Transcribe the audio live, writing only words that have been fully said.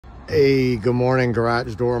Hey, good morning,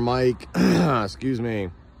 garage door Mike. Excuse me.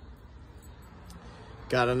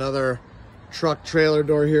 Got another truck trailer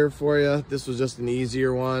door here for you. This was just an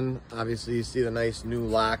easier one. Obviously, you see the nice new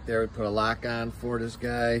lock there. We put a lock on for this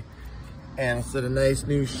guy. And instead of nice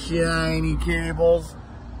new shiny cables,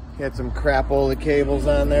 had some crapola cables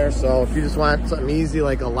on there. So if you just want something easy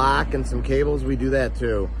like a lock and some cables, we do that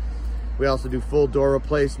too. We also do full door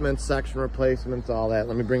replacements, section replacements, all that.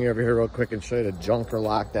 Let me bring you over here real quick and show you the junker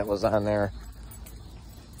lock that was on there.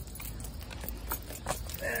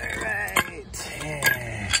 All right.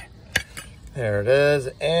 There it is.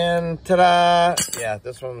 And ta-da! Yeah,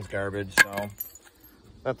 this one's garbage, so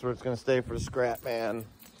that's where it's going to stay for the scrap, man.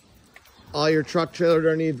 All your truck trailer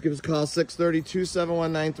door needs, give us a call,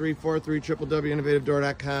 630-271-9343,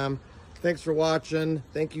 www.innovativedoor.com. Thanks for watching.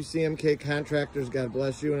 Thank you, CMK Contractors. God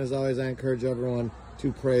bless you. And as always, I encourage everyone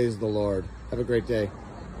to praise the Lord. Have a great day.